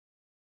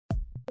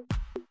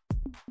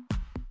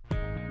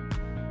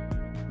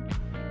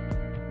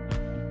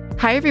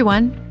Hi,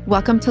 everyone.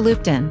 Welcome to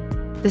Looped In.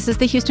 This is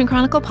the Houston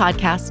Chronicle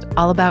podcast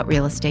all about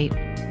real estate.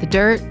 The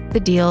dirt, the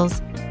deals,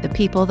 the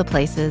people, the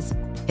places.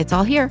 It's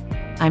all here.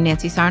 I'm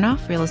Nancy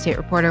Sarnoff, real estate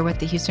reporter with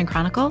the Houston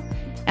Chronicle,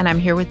 and I'm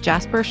here with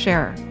Jasper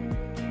Scherer,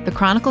 the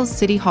Chronicle's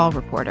City Hall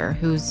reporter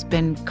who's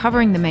been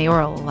covering the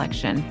mayoral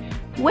election,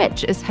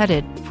 which is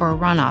headed for a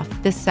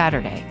runoff this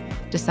Saturday,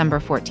 December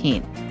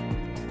 14th.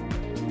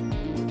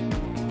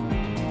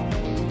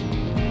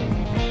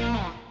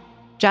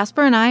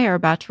 Jasper and I are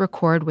about to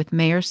record with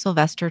Mayor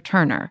Sylvester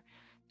Turner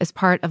as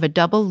part of a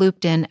double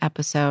looped-in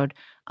episode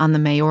on the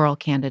mayoral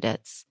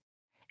candidates.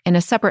 In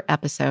a separate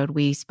episode,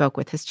 we spoke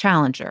with his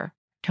challenger,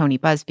 Tony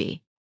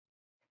Buzbee.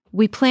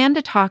 We plan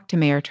to talk to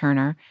Mayor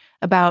Turner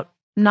about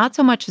not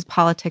so much his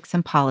politics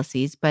and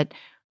policies, but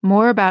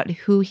more about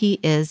who he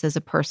is as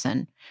a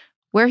person,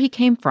 where he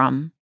came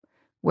from,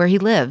 where he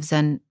lives,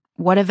 and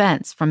what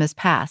events from his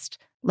past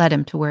led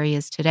him to where he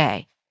is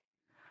today.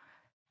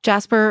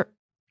 Jasper,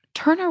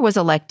 Turner was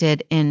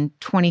elected in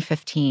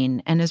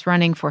 2015 and is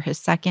running for his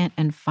second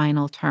and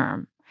final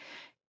term.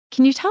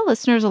 Can you tell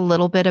listeners a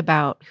little bit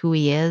about who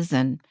he is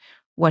and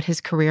what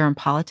his career in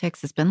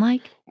politics has been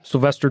like?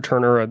 Sylvester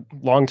Turner, a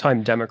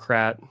longtime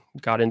Democrat,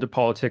 got into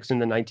politics in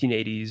the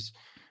 1980s,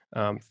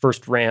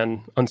 first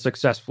ran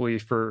unsuccessfully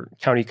for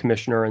county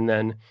commissioner, and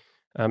then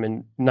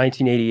in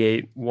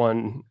 1988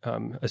 won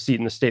a seat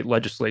in the state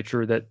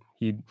legislature that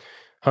he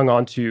hung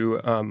on to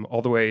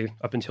all the way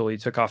up until he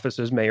took office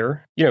as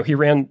mayor. You know, he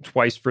ran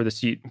twice for the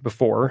seat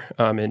before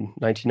in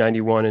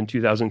 1991 and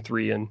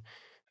 2003, and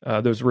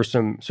those were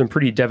some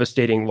pretty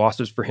devastating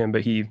losses for him.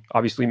 But he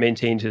obviously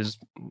maintained his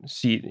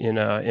seat in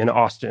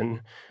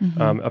Austin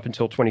up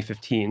until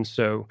 2015.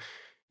 So,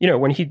 you know,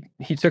 when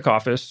he took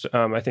office,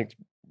 I think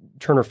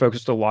Turner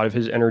focused a lot of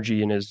his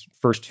energy in his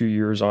first 2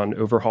 years on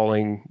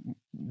overhauling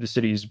the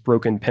city's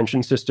broken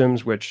pension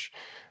systems, which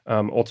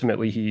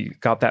ultimately he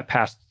got that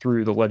passed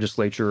through the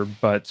legislature.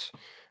 But,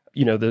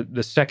 you know,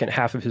 the second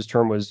half of his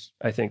term was,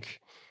 I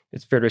think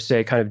it's fair to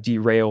say, kind of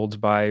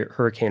derailed by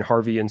Hurricane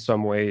Harvey in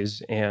some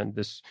ways, and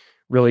this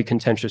really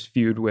contentious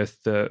feud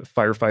with the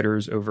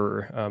firefighters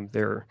over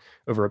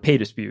a pay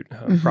dispute,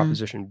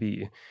 Proposition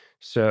B.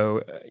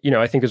 So, you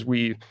know, I think as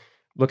we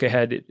look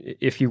ahead,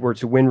 if he were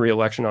to win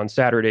re-election on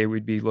Saturday,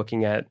 we'd be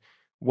looking at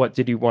what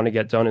did he want to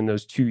get done in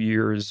those 2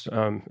 years,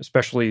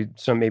 especially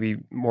some maybe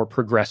more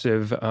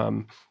progressive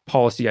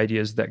policy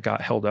ideas that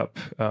got held up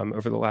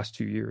over the last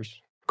 2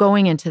 years.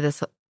 Going into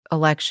this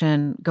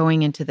election,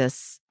 going into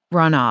this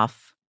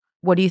runoff,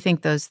 what do you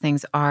think those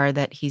things are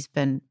that he's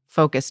been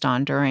focused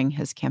on during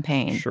his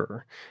campaign?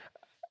 Sure.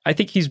 I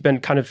think he's been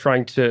kind of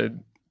trying to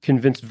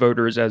convince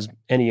voters, as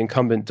any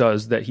incumbent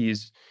does, that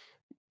he's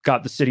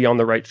got the city on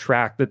the right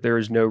track, that there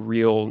is no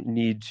real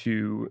need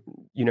to,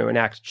 you know,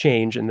 enact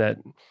change, and that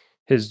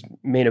his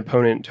main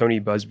opponent, Tony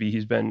Buzbee,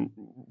 he's been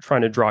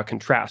trying to draw a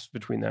contrast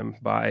between them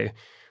by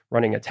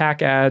running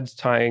attack ads,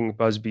 tying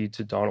Buzbee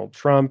to Donald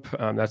Trump.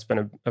 That's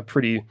been a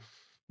pretty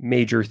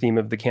major theme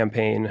of the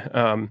campaign.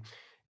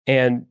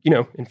 And, you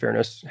know, in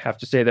fairness, have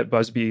to say that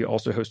Buzbee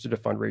also hosted a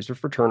fundraiser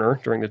for Turner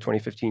during the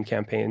 2015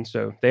 campaign.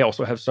 So they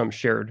also have some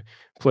shared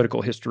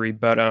political history.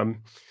 But,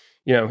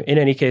 you know, in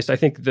any case, I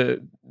think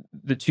the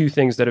two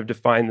things that have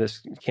defined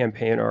this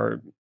campaign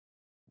are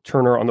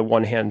Turner, on the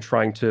one hand,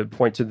 trying to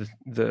point to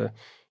the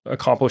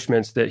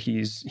accomplishments that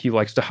he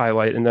likes to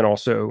highlight, and then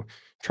also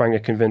trying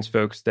to convince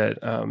folks that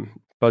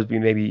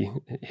Buzbee, maybe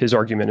his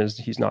argument is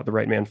he's not the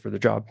right man for the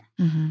job.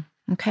 Mm-hmm.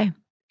 Okay.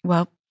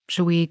 Well,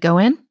 should we go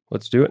in?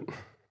 Let's do it.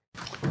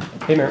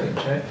 Hey, Mary.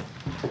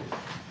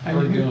 How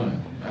are you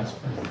doing?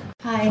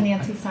 Hi,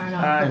 Nancy Sarnoff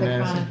Hi, for the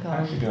Nancy. Chronicle. How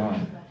are you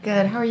doing?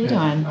 Good. How are you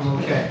doing? I'm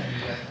okay.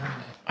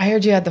 I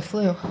heard you had the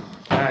flu.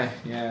 Hi.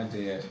 Yeah, I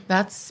did.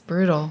 That's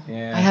brutal.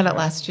 Yeah. I had it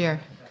last year.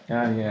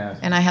 Yeah.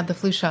 And I had the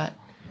flu shot.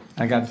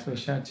 I got the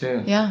first shot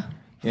too. Yeah.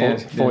 Yeah.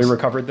 Fully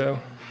recovered, though?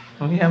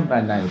 Well, yeah, I'm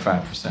about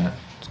 95%.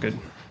 It's good.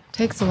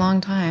 Takes a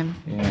long time.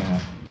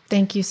 Yeah.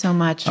 Thank you so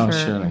much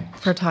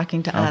for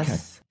talking to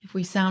us. If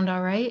we sound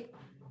all right,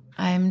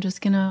 I'm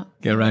just going to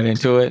Get right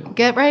into it.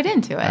 All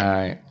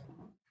right.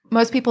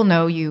 Most people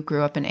know you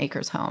grew up in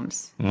Acres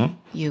Homes. Mm-hmm.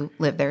 You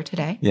live there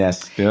today.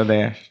 Yes, still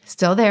there.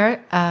 Still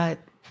there.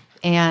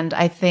 And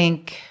I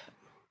think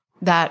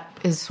that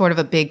is sort of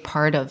a big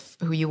part of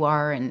who you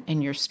are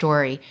and your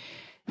story.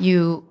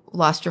 You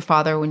lost your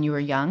father when you were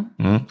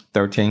young.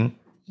 13.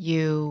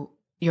 Your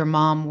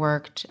mom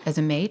worked as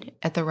a maid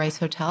at the Rice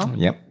Hotel.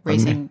 Yep.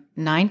 Raising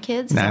 9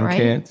 kids. Is that right?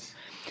 9 kids.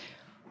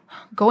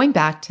 Going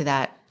back to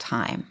that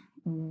time,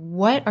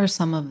 what are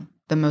some of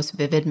the most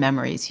vivid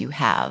memories you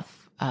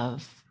have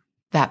of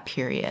that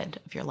period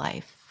of your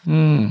life?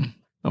 When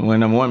I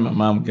won, my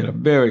mom would get up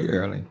very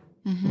early.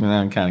 And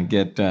I kind of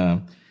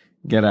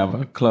get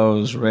our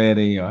clothes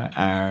ready or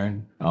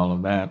iron, all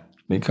of that.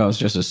 Because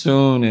just as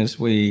soon as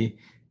we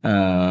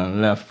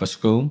left for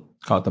school,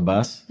 caught the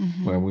bus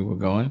where we were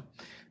going,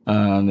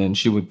 then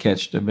she would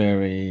catch the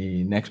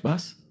very next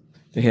bus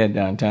to head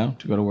downtown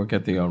to go to work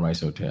at the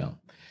Rice Hotel.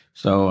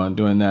 So I'm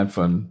doing that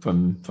for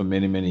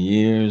many, many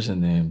years.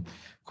 And then,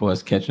 of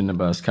course, catching the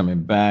bus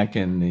coming back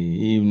in the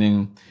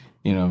evening.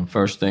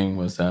 First thing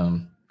was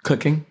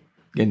cooking,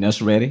 getting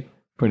us ready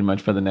pretty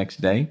much for the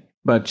next day.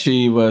 But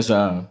she was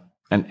an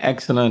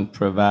excellent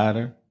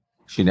provider.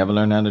 She never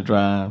learned how to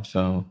drive,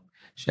 so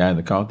she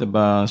either caught the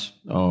bus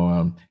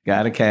or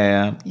got a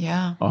cab,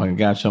 or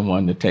got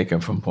someone to take her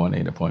from point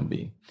A to point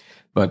B.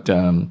 But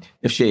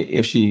if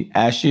she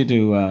asked you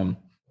to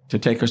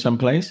take her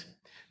someplace,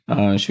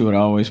 she would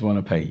always want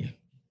to pay you.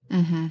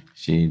 Mm-hmm.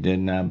 She did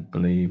not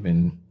believe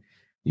in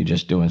you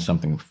just doing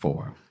something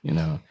for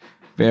her.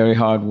 Very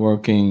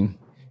hardworking,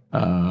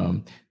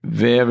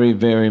 very,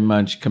 very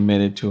much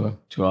committed to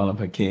all of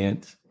her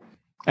kids.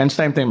 And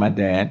same thing, my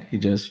dad. He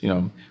just,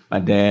 my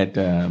dad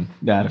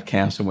died of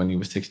cancer when he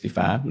was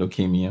 65,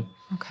 leukemia.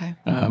 Okay.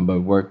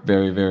 But worked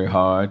very, very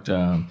hard.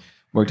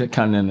 Worked at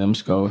Continental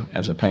IMSCO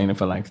as a painter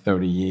for like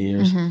 30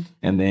 years,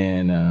 and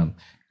then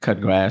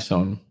cut grass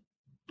on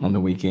the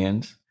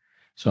weekends.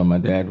 So my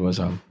dad was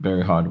a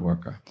very hard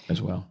worker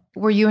as well.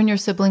 Were you and your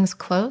siblings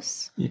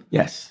close?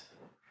 Yes.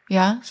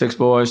 Yeah? 6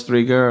 boys,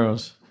 3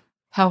 girls.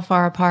 How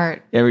far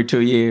apart? Every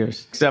 2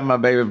 years, except my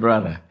baby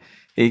brother.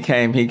 He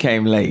came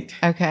late.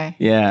 Okay.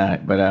 Yeah,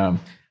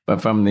 but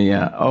from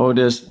the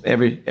oldest,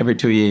 every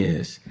 2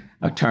 years,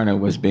 a Turner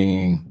was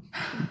being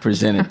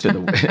presented to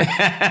the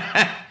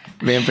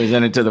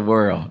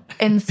world.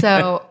 And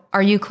so,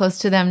 are you close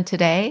to them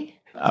today?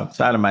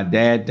 Outside of my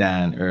dad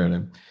dying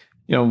early,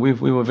 we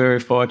were very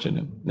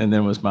fortunate. And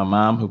then it was my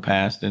mom who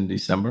passed in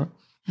December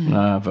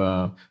of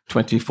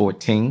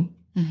 2014.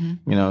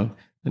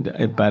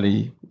 About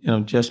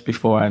just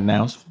before I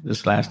announced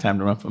this last time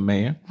to run for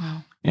mayor.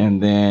 Wow.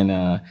 And then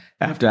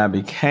after I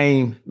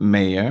became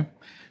mayor,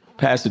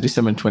 passed in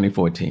December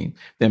 2014.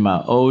 Then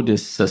my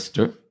oldest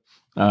sister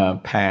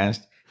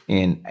passed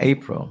in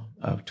April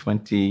of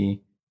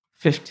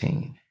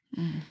 2015.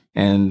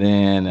 And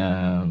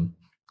then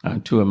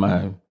 2 of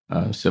my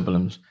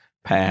siblings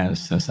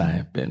passed since I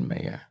have been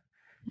mayor.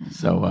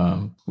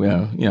 So,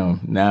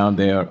 now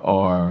there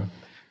are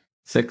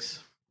 6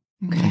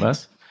 of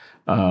us.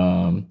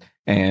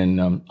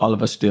 And all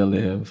of us still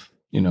live,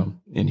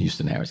 in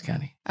Houston, Harris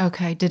County.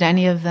 Okay. Did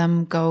any of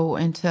them go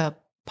into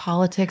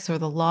politics or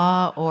the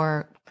law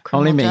or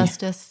criminal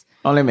justice?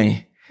 Only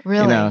me.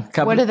 Really?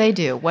 What do they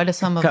do? What are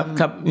some of them?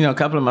 A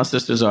couple of my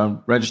sisters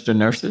are registered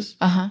nurses.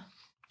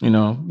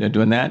 They're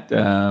doing that.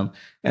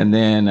 And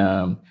then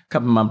a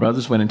couple of my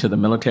brothers went into the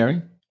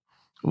military.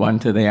 1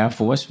 to the Air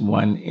Force,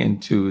 1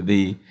 into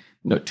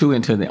 2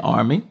 into the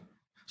Army.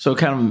 So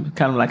kind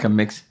of like a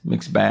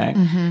mixed bag.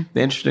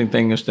 The interesting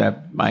thing is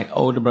that my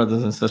older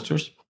brothers and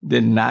sisters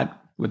did not,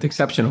 with the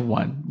exception of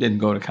 1, didn't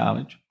go to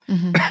college.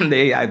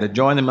 They either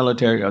joined the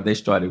military or they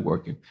started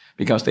working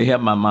because they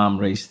helped my mom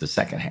raise the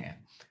second half.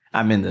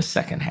 I'm in the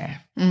second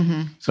half.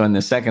 So in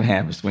the second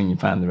half is when you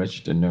find the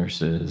registered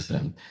nurses,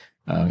 and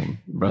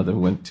brother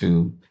went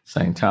to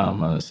St.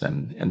 Thomas,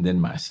 and then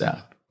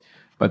myself.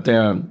 But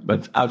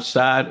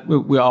outside,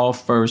 we're all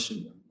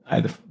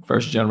either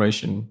first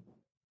generation,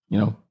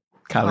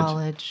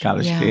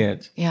 college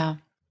kids. Yeah.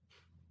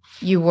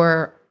 You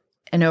were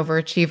an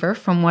overachiever,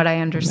 from what I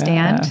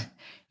understand. Yeah.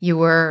 You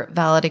were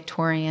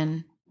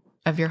valedictorian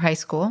of your high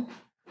school.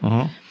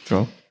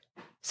 True.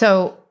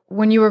 So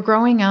when you were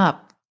growing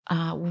up,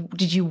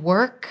 did you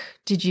work?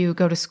 Did you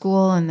go to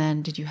school, and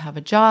then did you have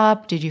a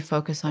job? Did you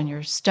focus on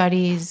your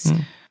studies?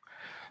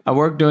 I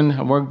worked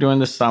during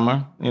the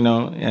summer, and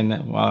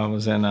while I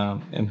was in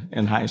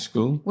high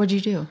school. What'd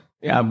you do?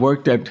 Yeah, I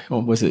worked at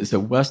it's a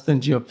Western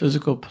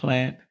Geophysical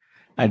Plant.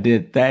 I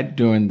did that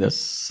during the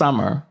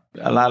summer.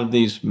 A lot of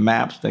these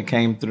maps that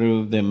came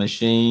through the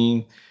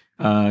machine,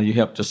 you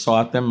helped to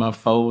sort them or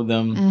fold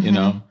them,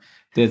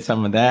 did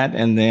some of that.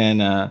 And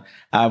then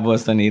I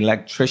was an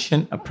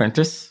electrician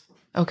apprentice.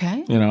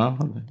 Okay.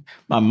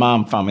 My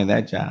mom found me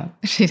that job.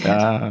 She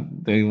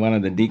did. One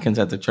of the deacons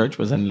at the church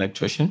was an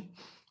electrician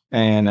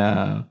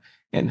and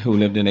who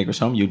lived in Acres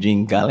Home,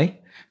 Eugene Gully.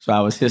 So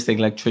I was his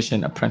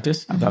electrician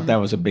apprentice. I thought that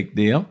was a big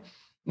deal.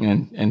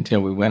 And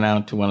until we went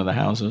out to one of the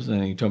houses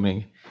and he told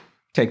me,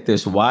 take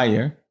this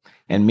wire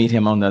and meet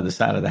him on the other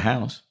side of the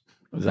house.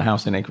 It was a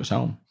house in Acres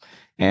Home.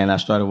 And I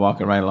started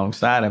walking right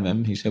alongside of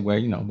him. He said, where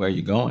are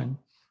you going?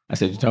 I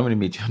said, you told me to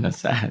meet you on the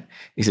side.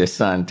 He said,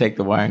 son, take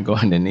the wire and go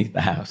underneath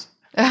the house.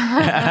 He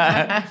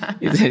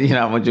said,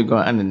 I want you to go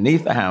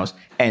underneath the house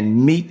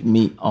and meet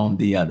me on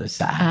the other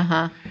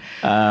side.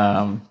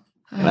 And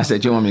I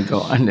said, you want me to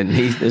go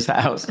underneath this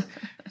house?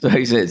 So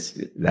he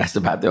says, that's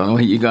about the only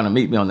way you're going to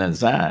meet me on the other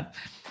side.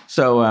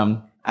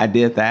 So I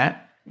did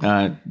that.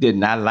 Did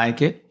not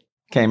like it.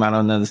 Came out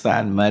on the other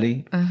side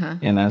muddy.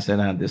 And I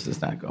said, this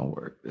is not going to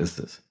work. This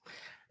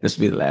will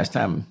be the last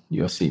time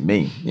you'll see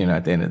me,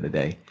 at the end of the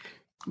day.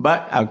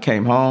 But I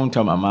came home,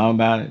 told my mom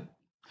about it,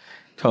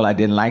 told her I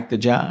didn't like the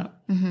job.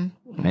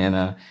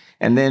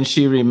 And then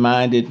she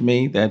reminded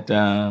me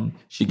that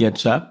she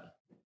gets up,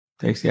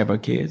 takes care of her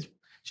kids.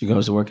 She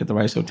goes to work at the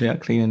Rice Hotel,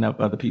 cleaning up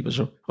other people's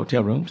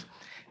hotel rooms.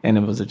 And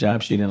it was a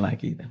job she didn't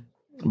like either.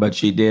 But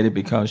she did it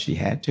because she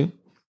had to,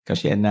 because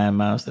she had 9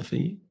 mouths to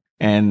feed.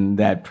 And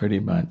that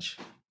pretty much.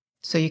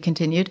 So you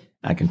continued?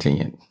 I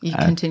continued. You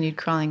continued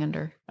crawling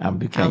under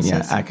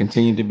houses? I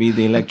continued to be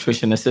the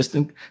electrician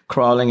assistant,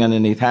 crawling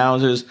underneath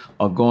houses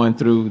or going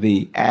through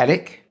the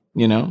attic,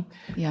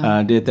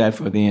 did that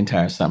for the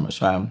entire summer.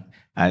 So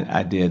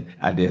I did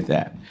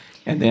that.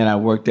 And then I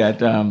worked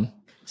at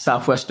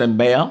Southwestern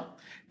Bell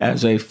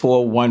as a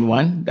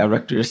 411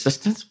 director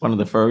assistant, one of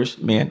the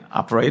first men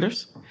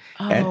operators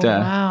right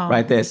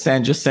there at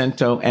San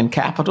Jacinto and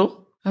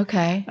Capitol.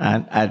 Okay.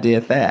 I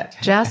did that.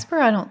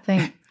 Jasper, I don't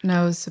think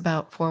knows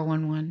about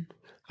 411.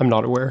 I'm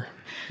not aware.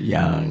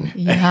 Young.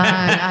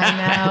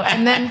 I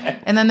know.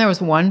 And then there was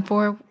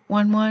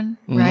 1411,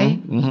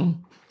 right? Mm-hmm.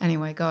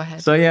 Anyway, go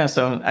ahead. So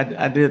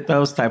I did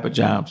those type of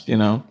jobs,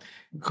 Of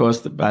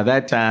course, by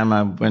that time,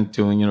 I went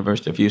to the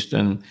University of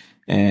Houston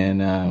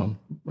and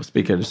was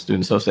speaker of the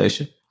Student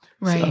Association.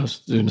 Right. So,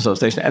 Student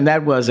Association. And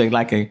that was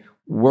like a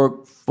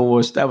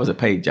workforce, that was a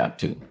paid job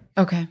too.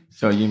 Okay.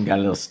 So you got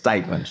a little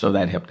stipend, so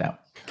that helped out.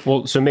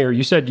 Well, so Mayor,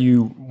 you said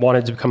you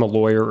wanted to become a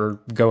lawyer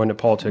or go into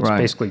politics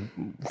basically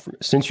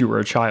since you were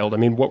a child. I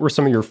mean, what were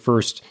some of your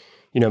first,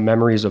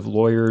 memories of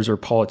lawyers or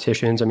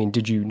politicians? I mean,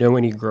 did you know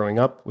any growing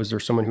up? Was there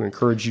someone who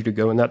encouraged you to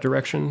go in that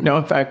direction? No,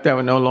 in fact, there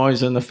were no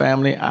lawyers in the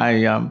family.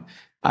 I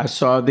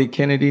saw the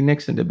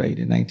Kennedy-Nixon debate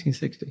in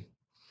 1960.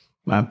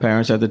 My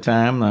parents at the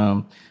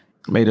time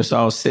made us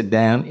all sit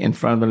down in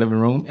front of the living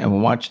room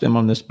and watch them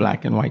on this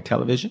black and white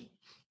television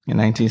in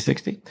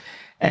 1960.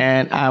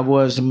 And I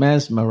was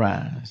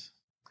mesmerized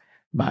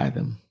by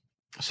them.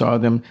 Saw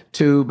them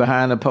two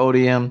behind the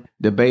podium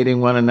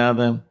debating one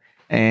another,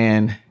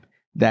 and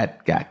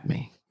that got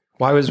me.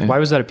 Why was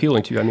that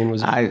appealing to you? I mean,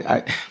 was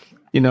I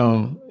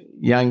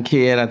young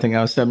kid, I think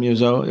I was 7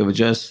 years old. It was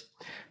just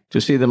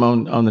to see them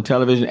on the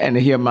television and to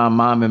hear my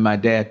mom and my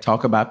dad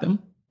talk about them,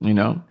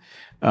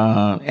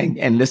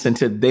 and listen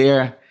to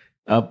their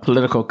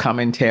political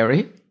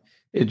commentary.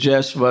 It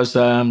just was,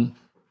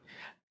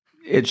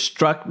 it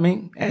struck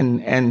me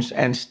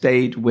and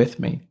stayed with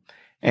me.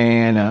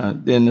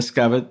 And then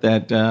discovered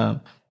that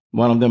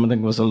one of them, I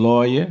think, was a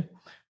lawyer.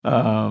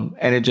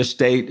 And it just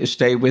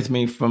stayed with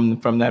me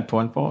from that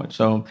point forward.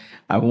 So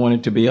I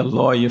wanted to be a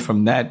lawyer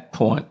from that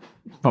point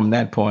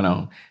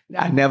on.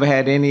 I never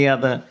had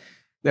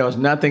there was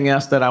nothing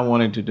else that I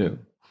wanted to do.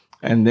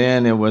 And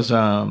then it was,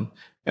 on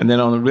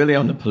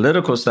the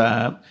political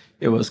side,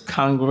 it was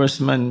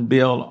Congressman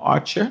Bill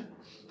Archer,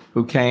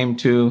 who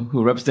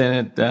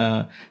represented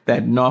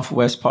that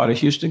northwest part of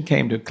Houston,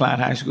 came to Clyde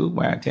High School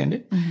where I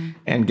attended,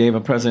 and gave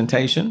a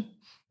presentation.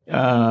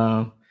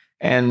 And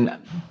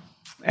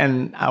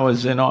I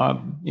was in awe,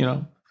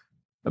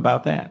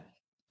 about that.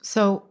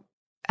 So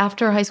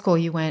after high school,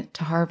 you went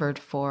to Harvard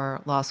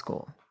for law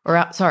school.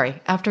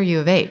 After U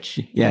of H,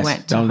 yes. You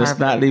went to Harvard. Let's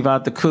not leave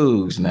out the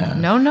Cougs now.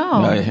 No.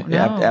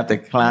 After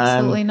Klein.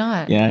 Absolutely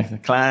not. Yeah,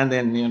 Klein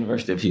and the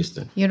University of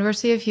Houston.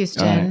 University of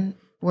Houston,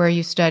 where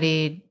you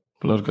studied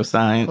Political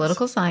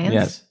science.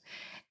 Yes.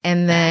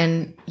 And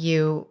then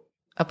you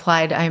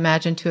applied, I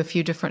imagine, to a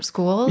few different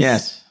schools.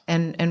 Yes.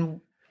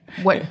 And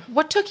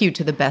what took you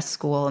to the best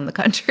school in the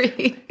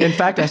country? In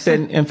fact, I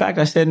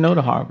said no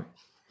to Harvard.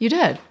 You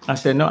did? I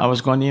said no. I was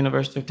going to the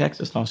University of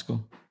Texas Law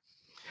School.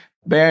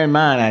 Bear in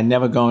mind, I'd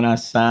never gone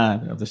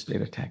outside of the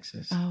state of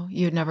Texas. Oh,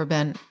 you'd never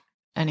been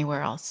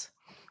anywhere else.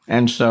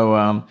 And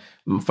so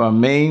for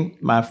me,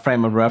 my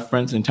frame of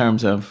reference in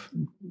terms of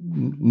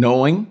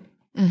knowing,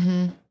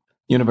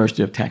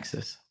 University of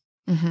Texas.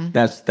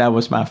 That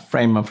was my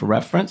frame of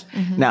reference.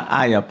 Now,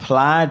 I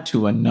applied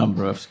to a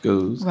number of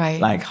schools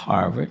like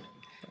Harvard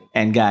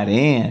and got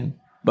in,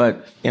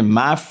 but in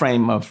my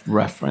frame of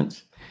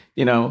reference,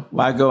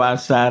 why go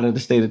outside of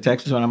the state of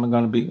Texas when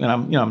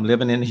I'm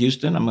living in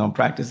Houston, I'm going to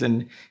practice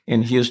in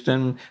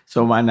Houston,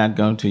 so why not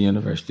go to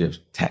University of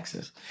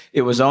Texas?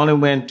 It was only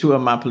when two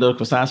of my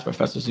political science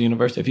professors at the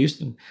University of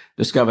Houston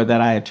discovered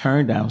that I had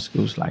turned down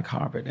schools like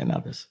Harvard and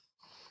others,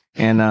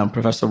 and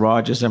Professor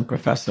Rogers and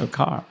Professor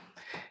Carr.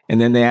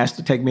 And then they asked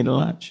to take me to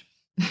lunch.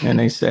 And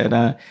they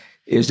said,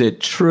 is it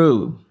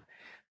true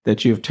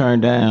that you've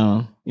turned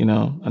down,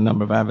 a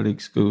number of Ivy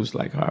League schools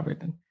like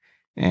Harvard?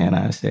 And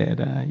I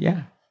said,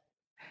 yeah.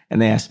 And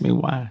they asked me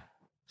why.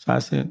 So I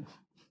said,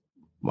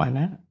 why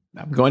not?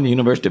 I'm going to the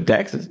University of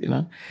Texas,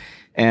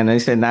 And they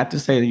said, not to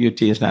say that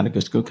UT is not a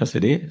good school, because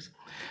it is.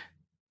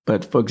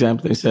 But for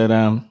example, they said,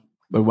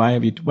 but why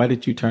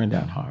did you turn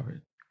down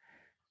Harvard?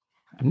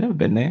 I've never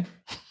been there.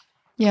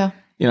 Yeah.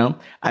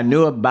 I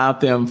knew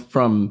about them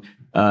from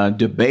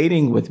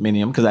debating with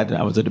many of them, because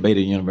I was a debater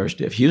at the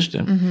University of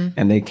Houston,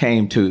 and they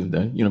came to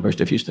the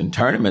University of Houston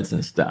tournaments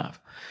and stuff.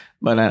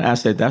 But I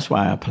said, that's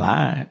why I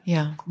applied.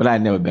 Yeah. But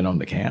I'd never been on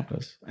the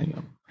campus.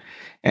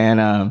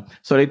 And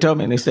so they told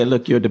me, and they said,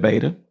 look, you're a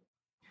debater.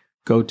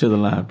 Go to the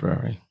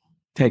library.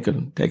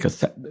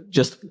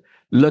 Just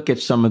look at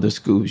some of the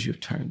schools you've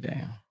turned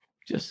down.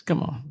 Just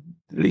come on,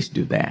 at least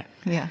do that.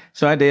 Yeah.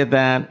 So I did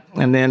that.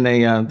 And then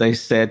they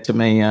said to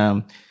me,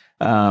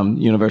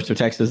 University of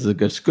Texas is a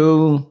good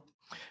school,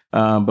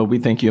 but we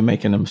think you're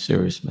making a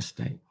serious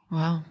mistake.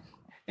 Wow.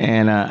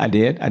 And I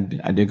did. I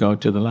did go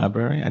to the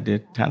library. I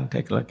did kind of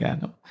take a look at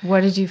them.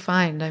 What did you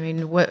find? I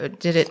mean, what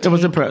did it? It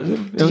was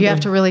impressive. Did you have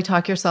to really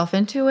talk yourself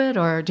into it,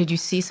 or did you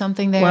see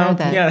something there? Well,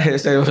 that... yeah, it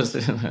was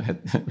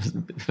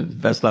the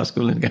best law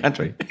school in the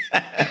country.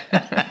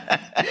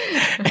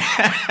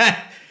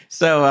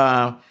 So,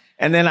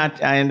 and then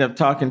I ended up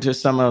talking to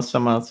some of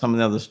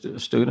the other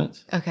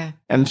students. Okay.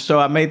 And so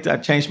I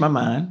changed my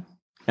mind,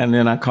 and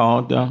then I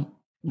called the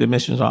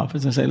admissions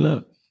office and said,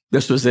 "Look,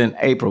 this was in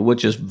April,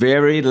 which is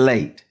very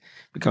late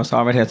because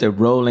Harvard has a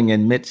rolling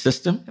admit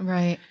system.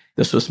 Right.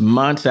 This was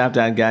months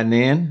after I'd gotten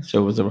in,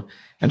 so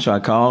and so I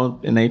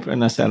called in April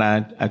and I said,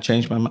 I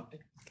changed my mind.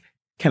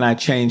 Can I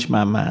change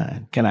my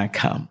mind? Can I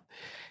come?"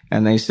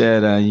 And they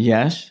said,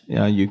 yes,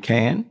 you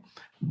can,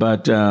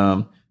 but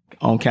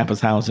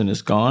on-campus housing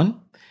is gone,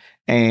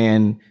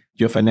 and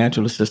your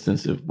financial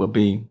assistance will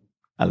be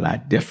a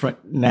lot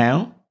different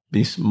now.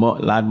 Be a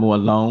lot more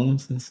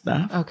loans and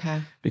stuff. Okay.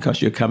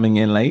 Because you're coming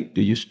in late,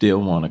 do you still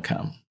want to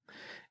come?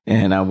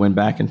 And I went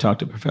back and talked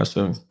to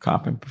Professor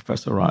Kopp and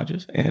Professor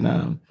Rogers,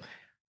 and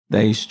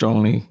they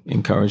strongly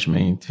encouraged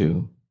me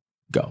to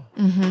go.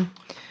 Mm-hmm.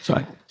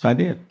 So I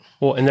did.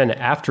 Well, and then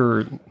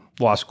after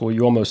law school,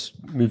 you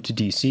almost moved to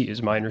D.C.,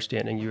 is my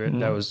understanding.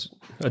 That was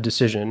a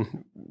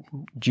decision.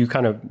 Do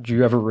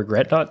you ever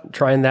regret not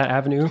trying that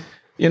avenue?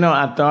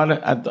 I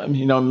thought,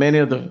 many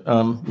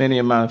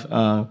of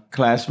my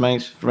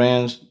classmates,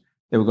 friends,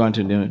 they were going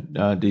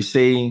to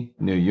D.C.,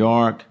 New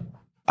York,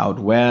 out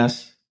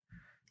west.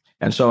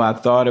 And so I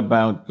thought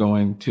about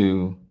going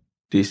to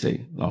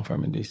D.C., law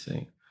firm in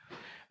D.C.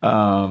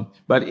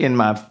 But in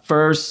my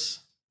first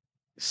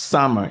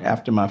summer,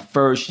 after my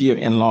first year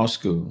in law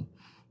school,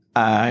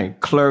 I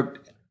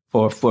clerked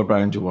for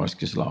Fulbright and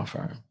Jaworski's law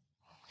firm.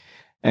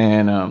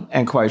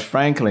 And quite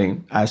frankly,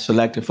 I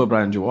selected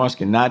Fulbright and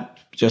Jaworski not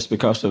just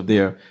because of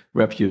their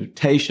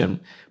reputation,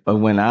 but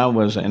when I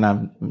was,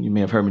 you may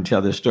have heard me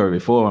tell this story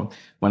before,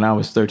 when I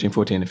was 13,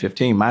 14, and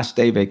 15, my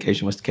stay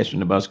vacation was catching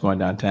the bus going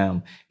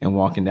downtown and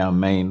walking down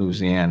Main,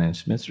 Louisiana, and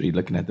Smith Street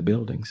looking at the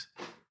buildings.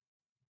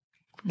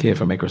 Kid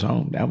from Acres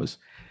Home.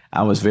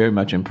 I was very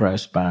much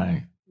impressed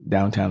by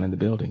downtown and the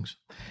buildings.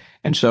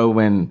 And so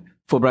when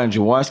Fulbright and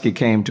Jaworski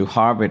came to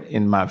Harvard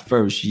in my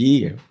first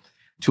year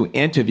to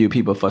interview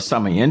people for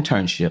summer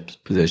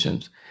internship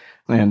positions,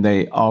 and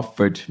they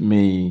offered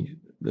me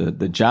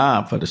the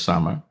job for the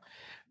summer,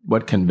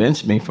 what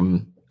convinced me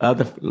from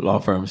other law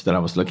firms that I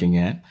was looking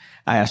at,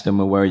 I asked them,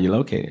 well, where are you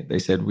located? They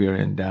said, we're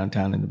in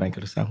downtown in the Bank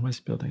of the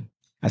Southwest building.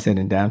 I said,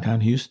 in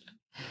downtown Houston?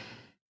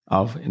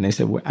 And they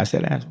said, I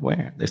said,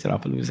 where? They said,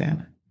 off of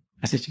Louisiana.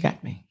 I said, you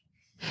got me.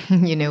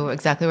 You knew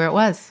exactly where it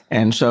was.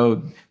 And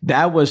so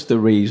that was the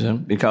reason,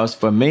 because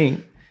for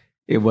me,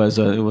 it was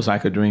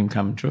like a dream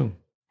come true.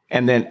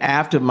 And then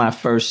after my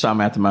first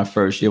summer, after my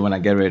first year, when I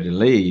get ready to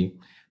leave,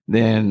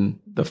 then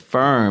the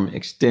firm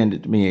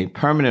extended me a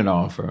permanent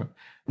offer.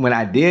 When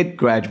I did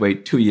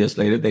graduate 2 years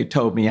later, they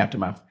told me after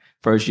my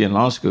first year in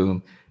law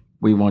school,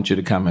 we want you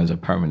to come as a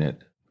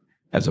permanent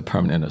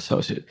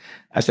associate.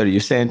 I said, are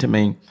you saying to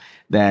me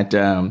that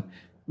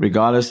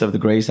regardless of the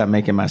grades I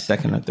make in my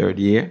second or third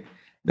year,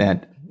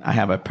 that I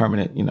have a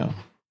permanent,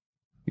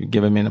 you're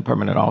giving me a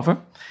permanent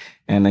offer?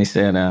 And they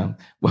said,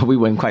 well, we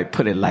wouldn't quite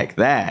put it like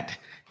that.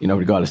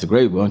 Regardless of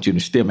grade, we want you to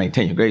still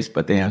maintain your grades.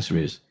 But the answer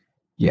is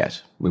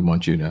yes,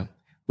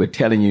 we're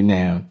telling you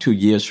now, 2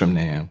 years from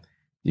now,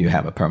 you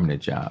have a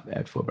permanent job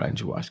at Fulbright and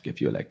Jaworski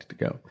if you're elected to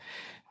go.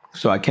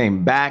 So I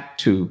came back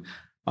to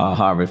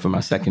Harvard for my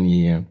second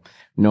year,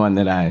 knowing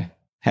that I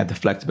had the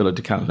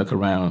flexibility to kind of look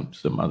around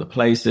some other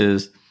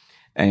places.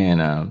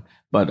 And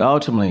but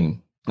ultimately,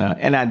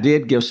 and I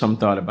did give some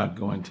thought about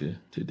going to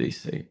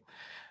D.C.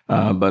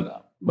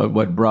 But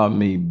what brought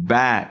me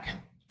back,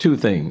 two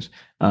things.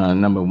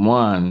 Number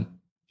one,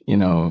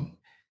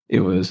 it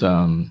was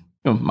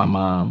my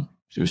mom.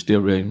 She was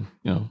still raising,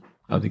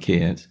 other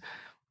kids.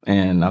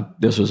 And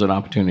this was an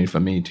opportunity for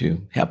me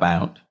to help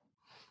out.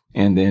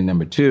 And then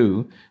number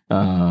two,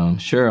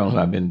 Cheryl, who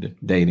I've been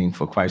dating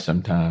for quite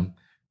some time,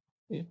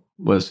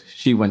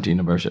 she went to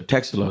University of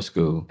Texas Law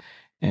School,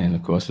 and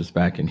of course was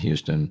back in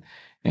Houston.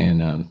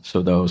 And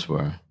so those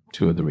were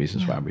two of the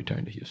reasons why I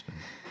returned to Houston.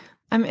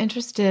 I'm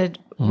interested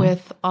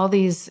with all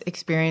these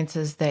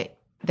experiences that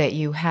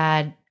you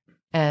had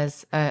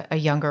as a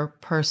younger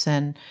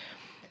person.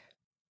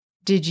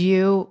 Did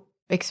you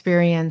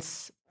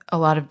experience a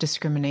lot of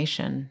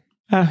discrimination?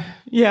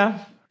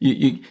 Yeah.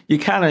 You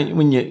kind of,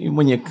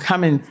 when you're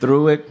coming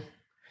through it,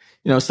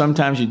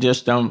 sometimes you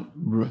just don't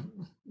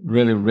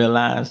really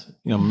realize,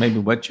 maybe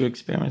what you're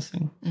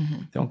experiencing.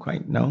 Mm-hmm. Don't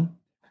quite know.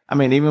 I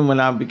mean, even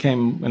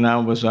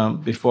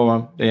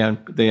before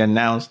they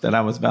announced that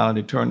I was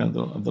valedictorian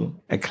of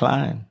the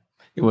Klein,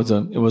 it was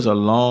a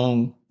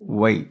long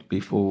wait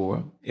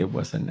before it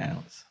was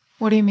announced.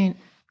 What do you mean?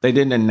 They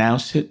didn't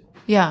announce it.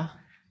 Yeah.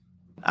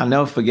 I'll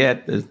never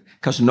forget this,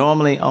 because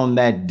normally on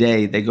that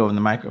day, they go in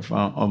the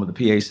microphone over the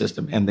PA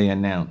system and they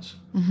announce,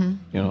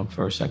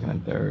 first, second,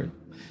 and third.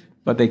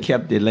 But they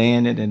kept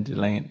delaying it and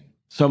delaying it.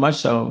 So much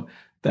so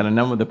that a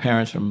number of the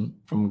parents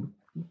from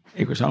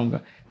Acres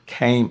Home,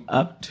 came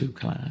up to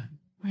Klein.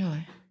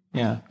 Really?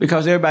 Yeah,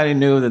 because everybody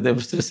knew that there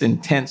was this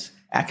intense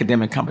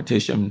academic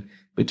competition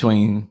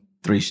between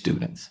 3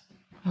 students.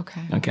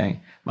 Okay.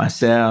 Okay.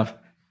 Myself,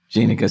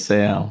 Gina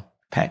Cassell,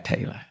 Pat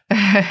Taylor.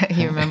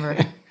 You remember?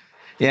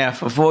 Yeah,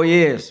 for 4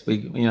 years,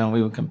 we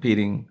were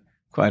competing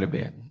quite a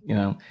bit,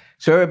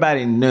 So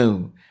everybody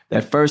knew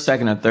that first,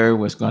 second, and third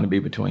was going to be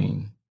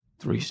between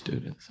 3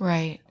 students.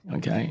 Right.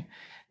 Okay.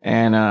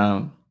 And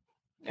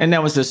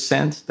there was this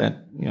sense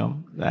that,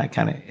 that I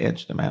kind of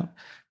edged them out.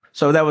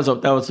 So that was a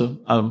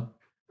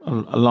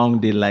long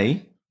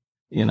delay,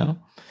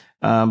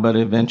 but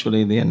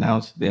eventually the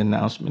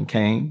announcement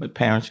came, but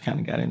parents kind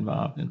of got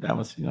involved, and that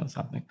was,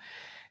 something.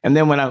 And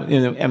then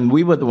and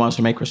we were the ones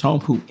from Acres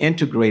Home who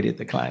integrated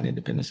the Klein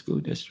Independent School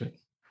District.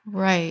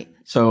 Right.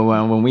 So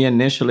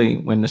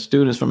when the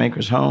students from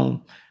Acres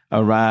Home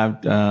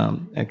arrived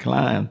at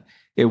Klein,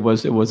 it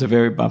was a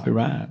very bumpy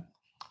ride.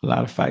 A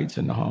lot of fights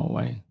in the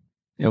hallway.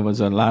 There was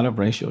a lot of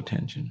racial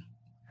tension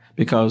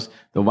because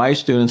the white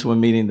students were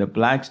meeting the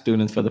black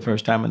students for the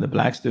first time, and the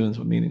black students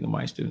were meeting the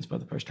white students for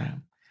the first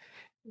time.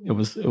 It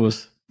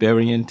was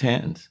very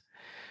intense.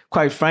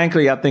 Quite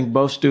frankly, I think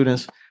both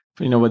students,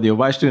 whether you're a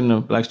white student or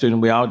a black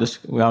student, we all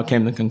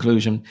came to the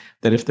conclusion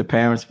that if the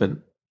parents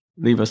would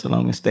leave us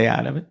alone and stay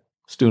out of it,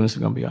 students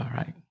are going to be all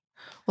right.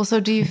 Well, so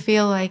do you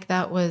feel like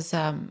that was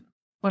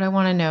what I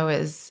want to know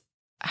is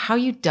how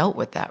you dealt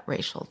with that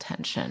racial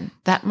tension?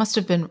 That must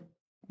have been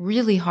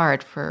really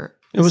hard for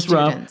students.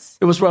 Rough.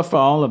 It was rough for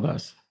all of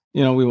us.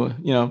 We were,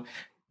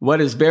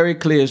 what is very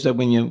clear is that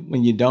when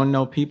you don't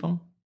know people,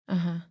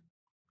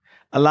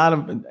 a lot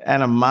of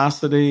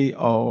animosity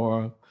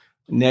or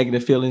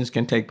negative feelings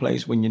can take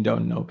place when you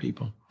don't know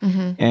people.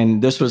 Mm-hmm.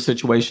 And this was a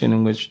situation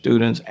in which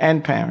students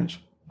and parents,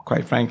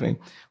 quite frankly,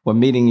 were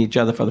meeting each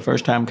other for the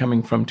first time,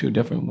 coming from 2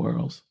 different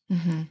worlds.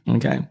 Mm-hmm.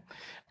 Okay.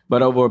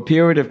 But over a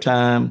period of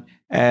time,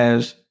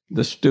 as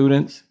the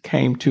students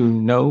came to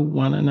know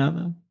one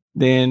another,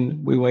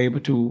 then we were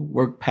able to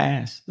work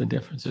past the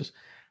differences.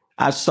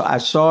 I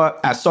saw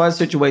a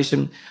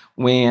situation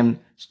when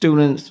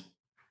students,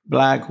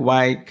 black,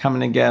 white,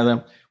 coming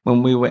together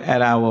when we were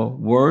at our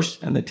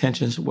worst and the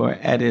tensions were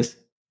at its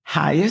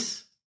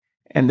highest.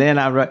 And then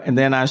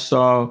I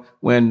saw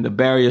when the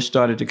barriers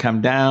started to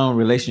come down,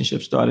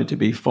 relationships started to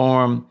be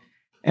formed,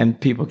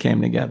 and people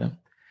came together.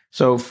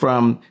 So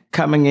from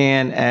coming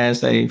in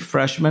as a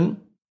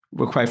freshman,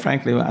 well, quite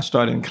frankly, I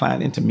started in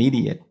Klein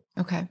Intermediate.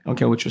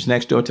 Okay, which was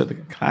next door to the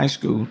high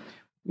school,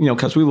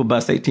 because we would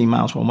bus 18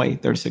 miles one way,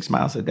 36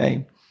 miles a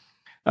day.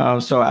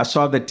 So I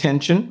saw the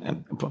tension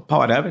and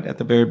part of it at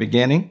the very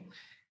beginning.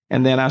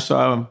 And then I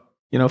saw,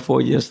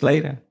 4 years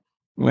later,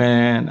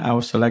 when I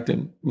was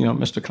selected,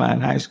 Mr.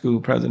 Klein High School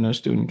President of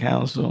Student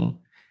Council,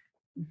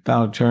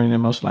 valedictorian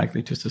and most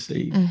likely to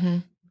succeed,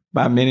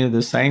 by many of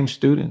the same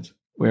students,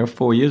 where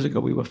 4 years ago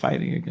we were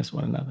fighting against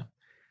one another.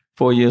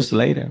 4 years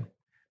later,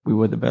 we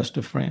were the best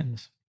of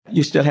friends.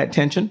 You still had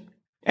tension,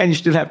 and you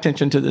still have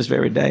tension to this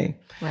very day.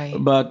 Right.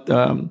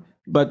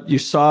 But you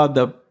saw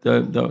the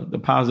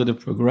positive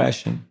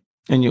progression,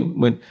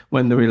 and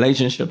when the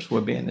relationships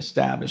were being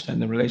established and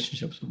the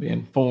relationships were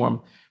being formed,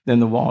 then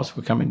the walls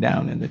were coming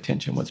down and the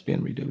tension was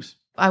being reduced.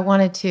 I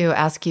wanted to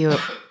ask you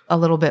a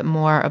little bit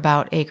more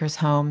about Acres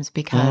Homes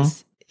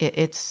because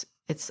it's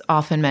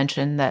often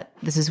mentioned that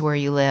this is where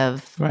you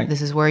live. Right.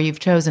 This is where you've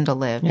chosen to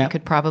live. Yep. You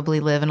could probably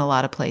live in a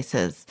lot of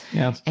places.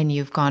 Yes. And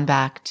you've gone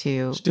back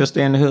to... Still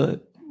stay in the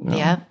hood.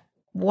 Yeah.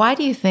 Why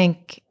do you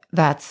think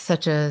that's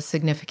such a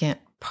significant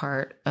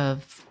part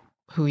of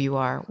who you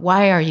are?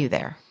 Why are you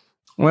there?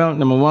 Well,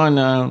 number one,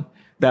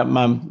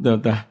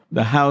 that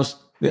the house,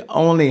 the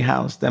only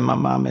house that my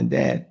mom and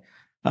dad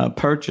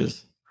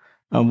purchased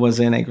was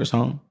in Acres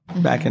Home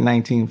back in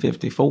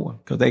 1954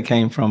 because they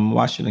came from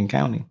Washington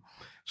County.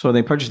 So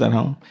they purchased that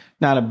home.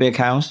 Not a big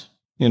house,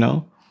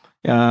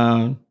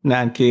 9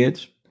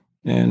 kids,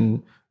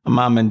 and my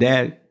mom and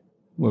dad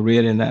were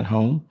reared in that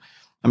home.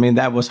 I mean,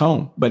 that was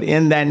home. But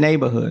in that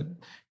neighborhood,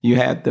 you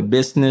had the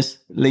business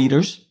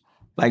leaders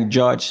like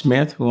George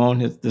Smith, who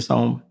owned his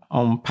own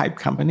pipe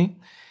company.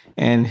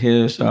 And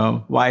his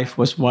wife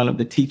was one of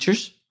the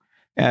teachers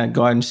at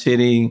Garden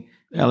City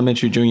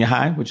Elementary Junior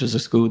High, which is a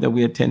school that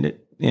we attended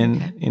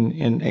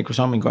in Acres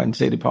Home in Garden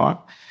City Park.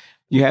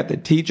 You had the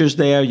teachers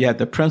there. You had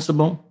the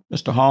principal,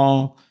 Mr.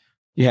 Hall.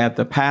 You had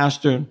the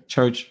pastor,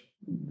 church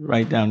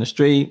right down the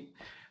street.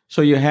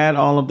 So you had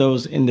all of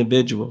those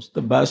individuals.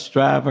 The bus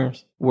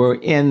drivers were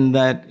in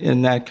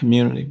that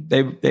community.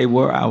 They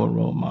were our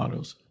role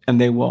models,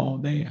 and they were all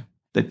there.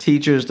 The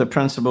teachers, the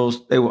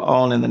principals, they were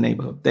all in the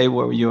neighborhood. They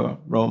were your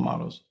role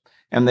models,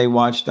 and they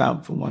watched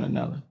out for one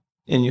another,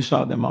 and you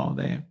saw them all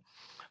there.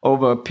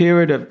 Over a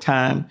period of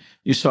time,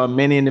 you saw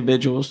many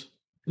individuals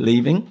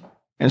leaving,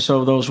 and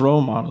so those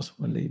role models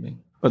were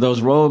leaving. But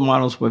those role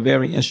models were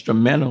very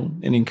instrumental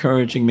in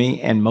encouraging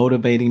me and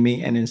motivating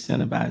me and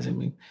incentivizing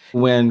me.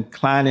 When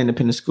Klein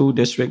Independent School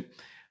District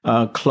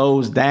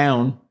closed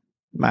down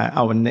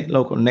our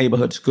local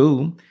neighborhood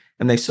school,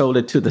 and they sold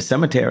it to the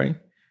cemetery,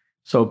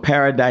 so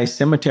Paradise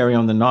Cemetery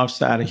on the north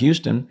side of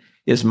Houston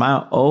is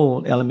my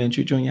old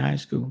elementary, junior high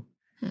school.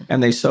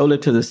 And they sold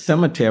it to the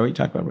cemetery.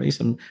 Talk about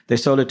racism. They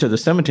sold it to the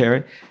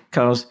cemetery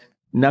because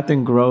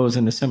nothing grows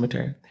in the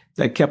cemetery.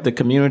 They kept the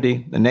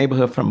community, the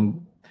neighborhood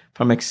from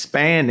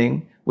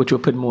expanding, which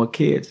would put more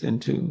kids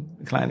into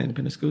the Klein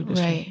Independent School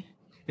District. Right.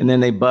 And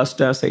then they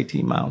bused us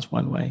 18 miles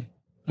one way.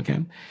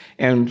 Okay.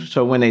 And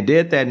so when they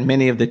did that,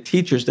 many of the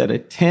teachers that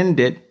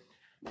attended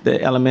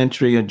the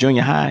elementary or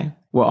junior high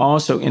were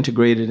also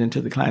integrated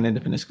into the Klein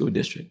Independent School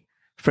District.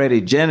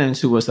 Freddie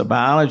Jennings, who was a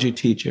biology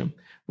teacher,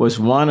 was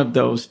one of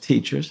those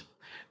teachers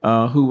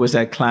who was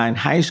at Klein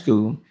High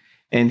School.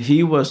 And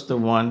he was the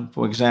one,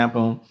 for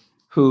example,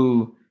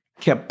 who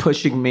kept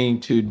pushing me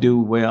to do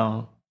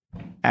well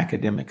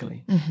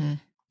academically. Mm-hmm.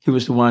 He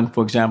was the one,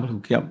 for example, who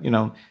kept,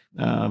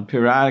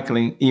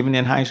 periodically, even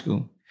in high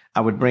school,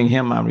 I would bring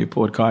him my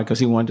report card because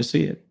he wanted to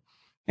see it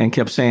and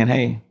kept saying,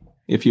 hey,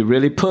 if you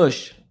really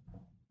push,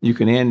 you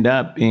can end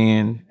up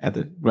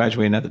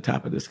graduating at the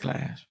top of this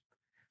class.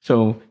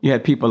 So you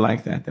had people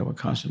like that were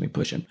constantly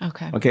pushing.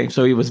 Okay.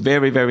 So he was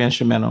very, very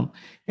instrumental.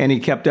 And he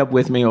kept up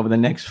with me over the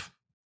next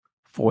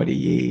 40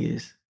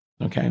 years.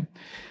 Okay.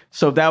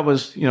 So that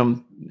was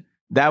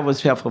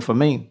helpful for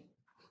me.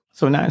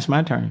 So now it's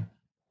my turn.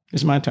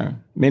 It's my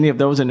turn. Many of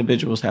those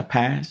individuals have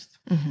passed.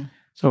 Mm-hmm.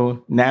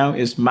 So now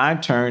it's my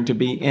turn to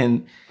be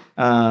in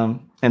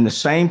the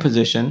same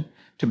position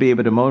to be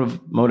able to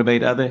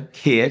motivate other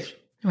kids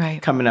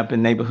coming up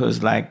in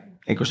neighborhoods like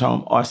Acres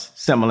Home or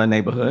similar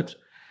neighborhoods,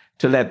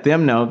 to let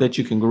them know that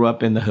you can grow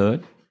up in the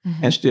hood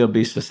and still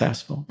be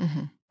successful.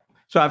 Mm-hmm.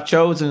 So I've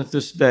chosen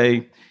to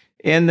stay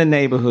in the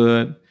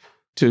neighborhood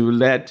to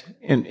let,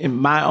 in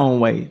my own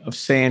way of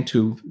saying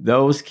to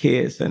those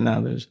kids and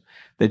others,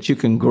 that you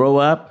can grow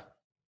up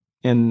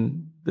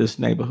in this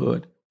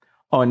neighborhood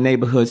or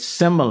neighborhoods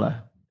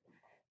similar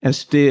and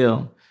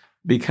still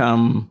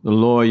become the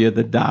lawyer,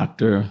 the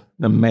doctor,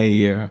 the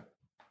mayor,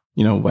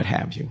 what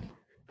have you.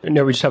 I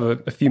know we just have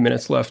a few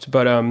minutes left,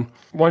 but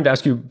wanted to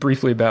ask you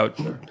briefly about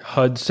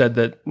HUD said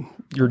that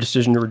your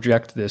decision to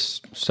reject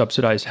this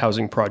subsidized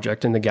housing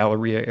project in the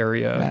Galleria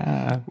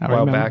area a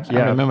while back.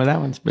 Yeah, I remember that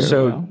one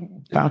very well.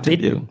 Fountain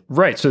View.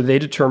 Right. So they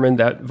determined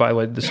that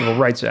violated the Civil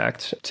Rights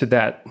Act to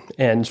that.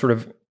 And sort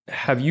of,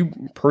 have you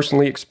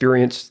personally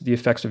experienced the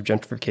effects of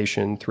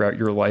gentrification throughout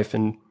your life?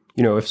 And,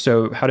 if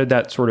so, how did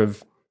that sort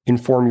of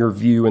inform your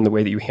view and the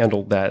way that you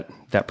handled that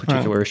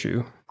particular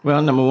issue?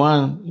 Well, number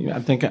one, I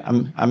think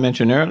I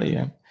mentioned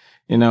earlier,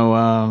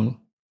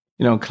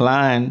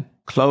 Klein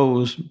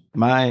closed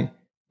my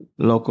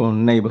local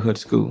neighborhood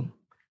school.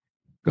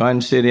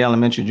 Garden City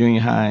Elementary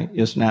Junior High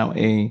is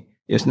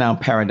now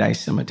Paradise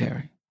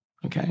Cemetery.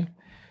 Okay.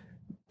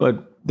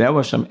 But there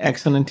were some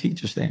excellent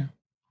teachers there,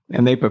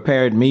 and they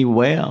prepared me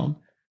well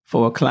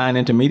for Klein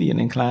Intermediate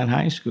and Klein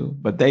High School,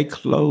 but they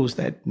closed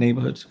that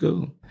neighborhood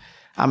school.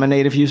 I'm a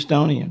native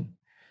Houstonian.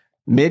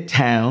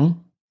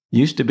 Midtown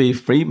used to be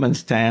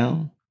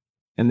Freedmanstown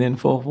and then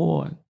Fourth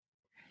Ward.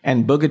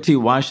 And Booker T.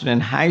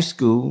 Washington High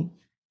School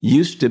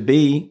used to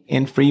be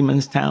in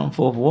Freedmanstown,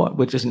 Fourth Ward,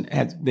 which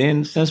has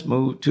then since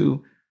moved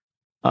to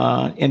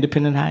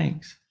Independent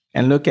Heights.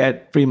 And look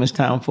at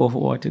Freedmanstown, Fourth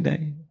Ward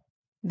today.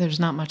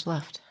 There's not much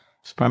left.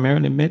 It's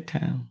primarily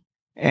Midtown.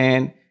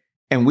 And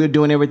we're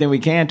doing everything we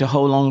can to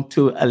hold on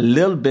to a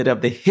little bit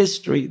of the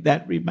history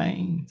that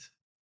remains.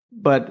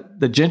 But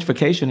the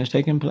gentrification is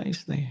taking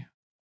place there.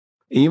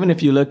 Even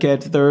if you look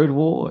at Third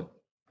Ward,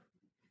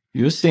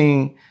 you're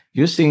seeing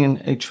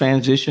a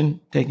transition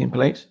taking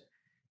place,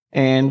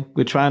 and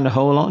we're trying to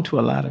hold on to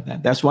a lot of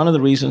that. That's one of the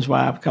reasons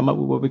why I've come up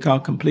with what we call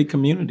complete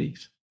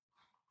communities,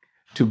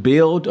 to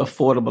build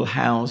affordable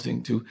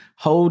housing, to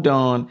hold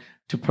on,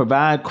 to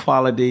provide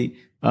quality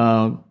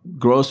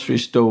grocery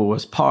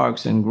stores,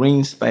 parks, and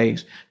green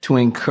space, to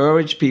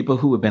encourage people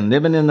who have been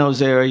living in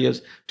those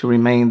areas to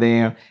remain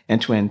there,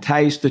 and to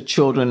entice the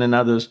children and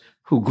others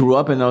who grew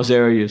up in those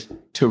areas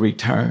to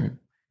return,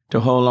 to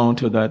hold on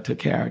to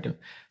character.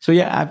 So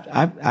yeah,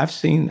 I've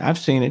seen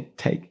it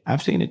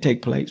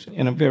take place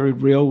in a very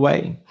real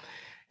way.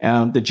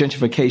 The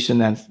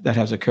gentrification that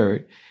has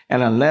occurred,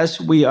 and unless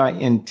we are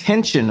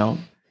intentional,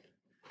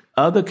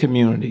 other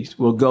communities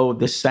will go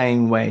the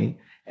same way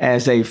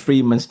as a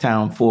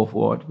Freedmanstown Fourth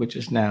Ward, which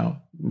is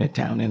now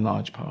Midtown in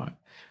large part.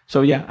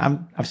 So yeah,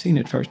 I've seen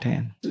it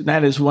firsthand.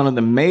 That is one of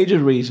the major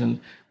reasons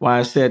why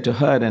I said to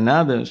HUD and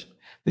others,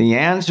 the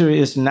answer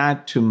is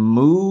not to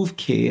move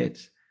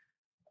kids.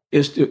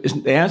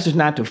 The answer is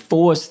not to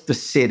force the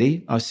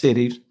city or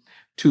cities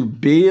to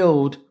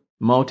build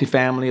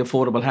multifamily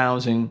affordable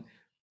housing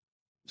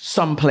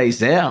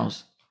someplace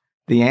else.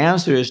 The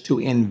answer is to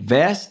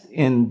invest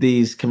in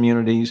these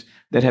communities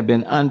that have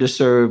been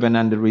underserved and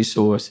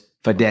under-resourced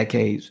for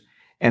decades,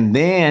 and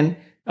then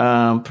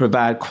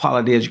provide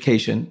quality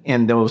education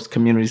in those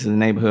communities and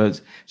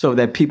neighborhoods so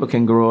that people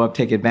can grow up,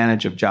 take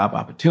advantage of job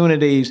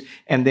opportunities,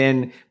 and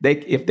then they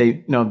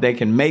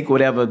can make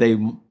whatever they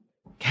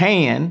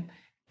can,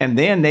 and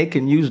then they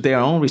can use their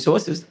own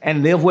resources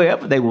and live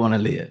wherever they want to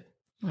live.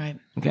 Right.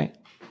 Okay.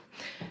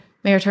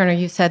 Mayor Turner,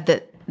 you said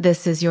that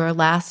this is your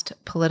last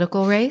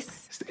political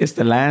race? It's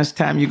the last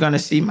time you're going to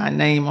see my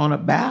name on a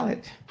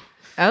ballot.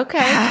 Okay,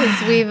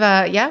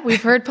 because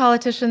we've heard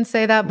politicians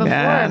say that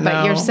before,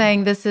 but you're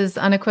saying this is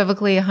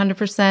unequivocally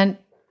 100%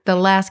 the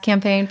last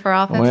campaign for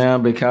office? Well,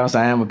 because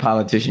I am a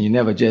politician, you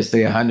never just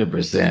say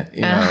 100%,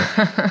 you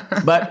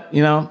know. But,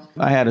 you know,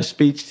 I had a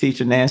speech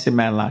teacher, Nancy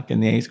Matlock,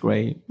 in the 8th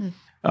grade,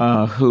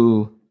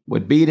 who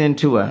would beat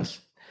into us,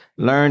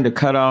 learn to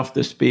cut off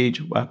the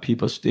speech while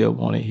people still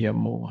want to hear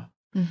more.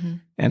 Mm-hmm.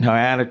 And her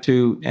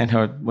attitude and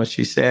what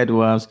she said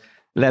was,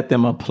 let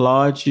them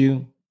applaud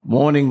you,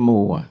 wanting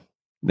more,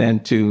 than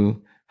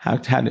to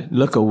have to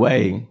look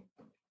away,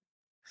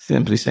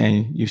 simply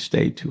saying you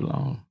stayed too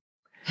long.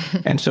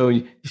 And so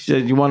you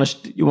said you want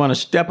to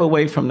step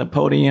away from the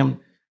podium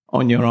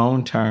on your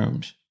own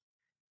terms,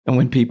 and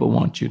when people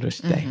want you to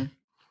stay. Mm-hmm.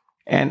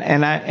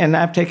 And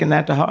I've taken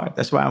that to heart.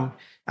 That's why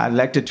I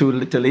elected to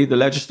leave the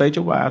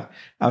legislature. While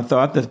I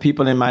thought that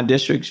people in my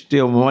district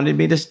still wanted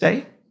me to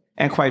stay,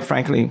 and quite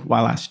frankly,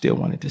 while I still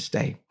wanted to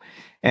stay.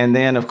 And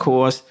then, of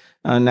course,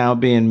 now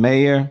being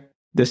mayor,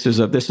 this is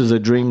a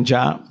dream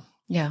job.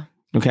 Yeah.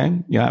 Okay,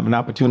 you have an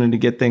opportunity to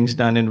get things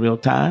done in real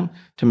time,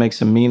 to make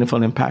some meaningful,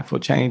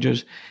 impactful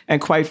changes, and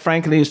quite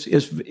frankly,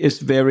 it's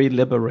very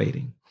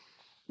liberating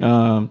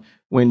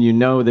when you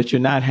know that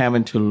you're not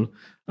having to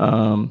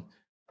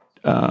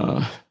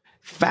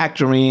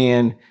factor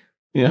in,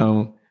 you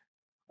know,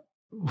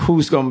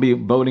 who's going to be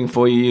voting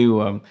for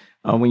you.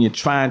 When you're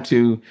trying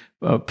to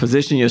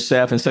position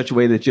yourself in such a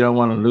way that you don't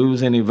want to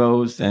lose any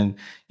votes, and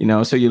you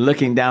know, so you're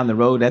looking down the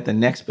road at the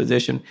next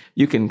position,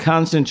 you can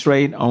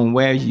concentrate on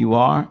where you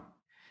are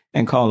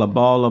and call a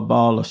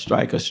ball, a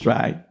strike,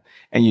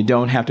 and you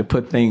don't have to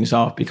put things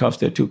off because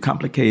they're too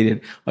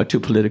complicated or too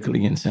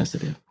politically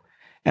insensitive.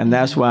 And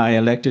that's why I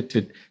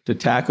elected to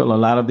tackle a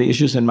lot of the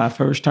issues in my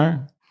first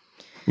term,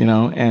 you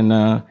know,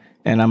 and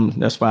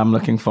that's why I'm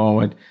looking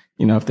forward,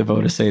 you know, if the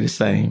voters say the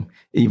same,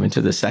 even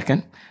to the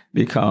second,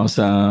 because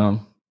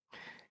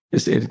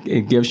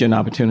it gives you an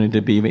opportunity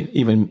to be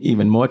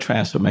even more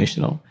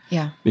transformational.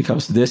 Yeah.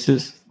 Because this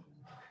is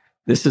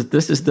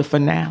the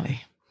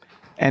finale.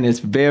 And it's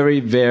very,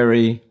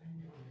 very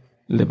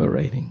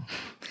liberating.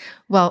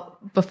 Well,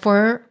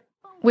 before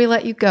we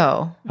let you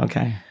go,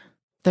 okay,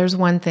 there's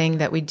one thing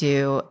that we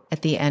do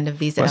at the end of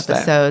these What's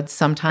episodes. That?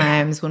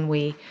 Sometimes when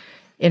we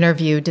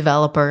interview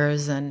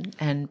developers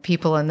and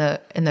people in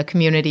the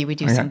community, we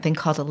do something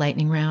called a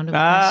lightning round of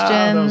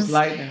questions. Those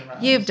lightning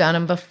rounds. You've done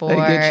them before. They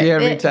get you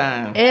every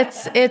time.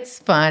 It's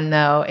fun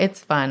though. It's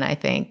fun, I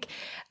think.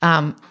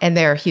 And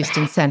they're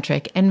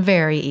Houston-centric and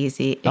very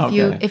easy.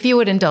 If you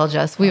would indulge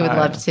us, we would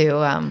love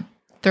to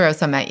throw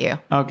some at you.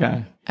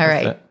 Okay. All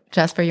right.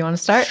 Jasper, you want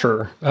to start?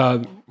 Sure.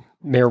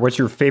 Mayor, what's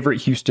your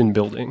favorite Houston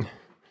building?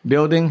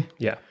 Building?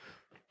 Yeah.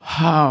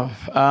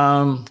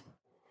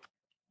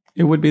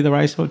 It would be the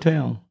Rice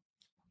Hotel.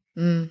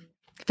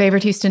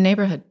 Favorite Houston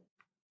neighborhood?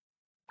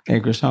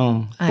 Acres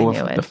Home. I knew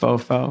it. The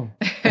Fofo.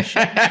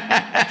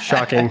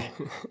 Shocking.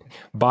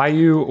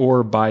 Bayou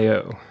or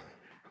Bayou?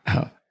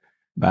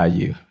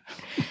 Bayou.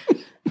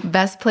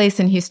 Best place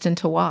in Houston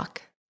to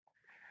walk?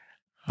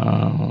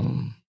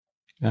 To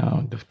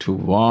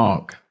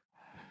walk.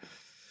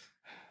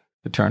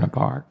 The Turner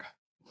Park.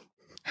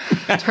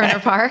 Turner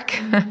Park?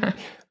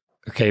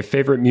 Okay,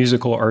 favorite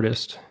musical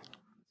artist?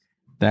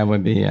 That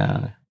would be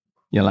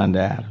Yolanda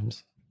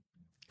Adams.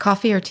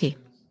 Coffee or tea?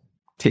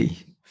 Tea.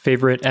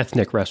 Favorite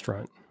ethnic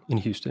restaurant in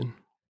Houston?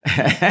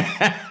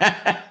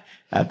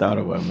 I thought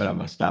it was, but I'm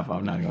going to stop.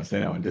 I'm not going to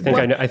say that one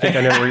today. I think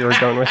I know where you were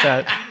going with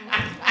that.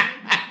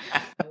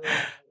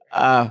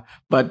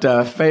 But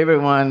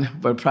favorite one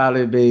would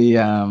probably be,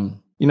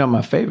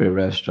 my favorite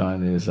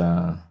restaurant is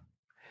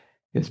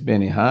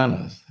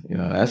Benihana's. You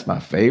know, that's my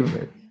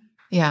favorite.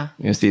 Yeah.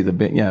 You see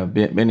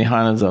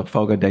Benihana's or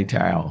Fogo de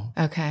Chao.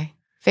 Okay.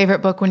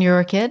 Favorite book when you were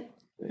a kid?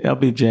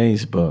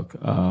 LBJ's book.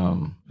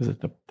 Is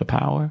it The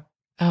Power?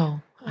 Oh,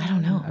 I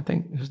don't know. I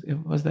think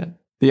it was that.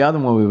 The other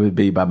one would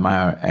be by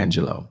Maya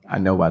Angelou. I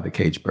Know Why the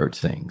Caged Bird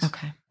Sings.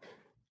 Okay.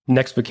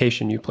 Next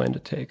vacation you plan to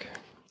take?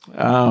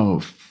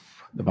 Oh,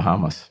 the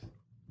Bahamas.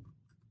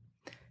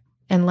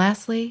 And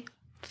lastly,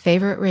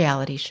 favorite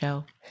reality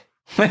show?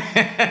 Do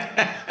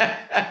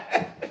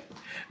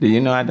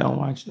you know I don't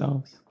watch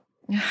those?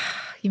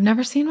 You've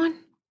never seen one?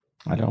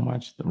 I don't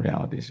watch the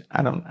realities.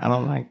 I don't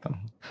like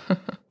them.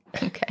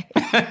 Okay.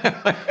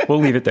 We'll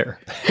leave it there.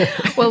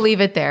 We'll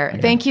leave it there.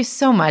 Yeah. Thank you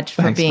so much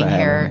for being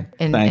here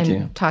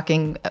and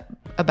talking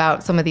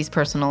about some of these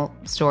personal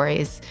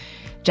stories.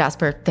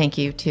 Jasper, thank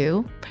you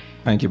too.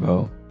 Thank you,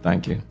 Bo.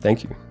 Thank you.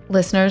 Thank you.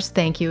 Listeners,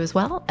 thank you as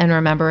well. And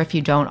remember, if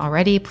you don't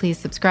already, please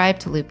subscribe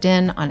to Looped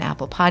In on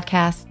Apple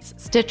Podcasts,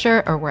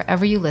 Stitcher, or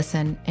wherever you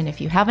listen. And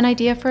if you have an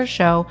idea for a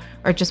show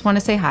or just want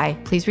to say hi,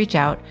 please reach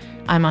out.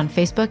 I'm on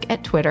Facebook,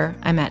 at Twitter.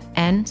 I'm at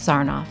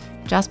 @NSarnoff.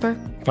 Jasper?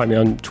 Find me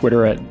on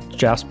Twitter at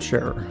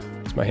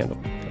JaspSharer. That's my handle.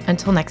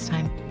 Until next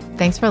time,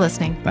 thanks for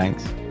listening.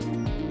 Thanks.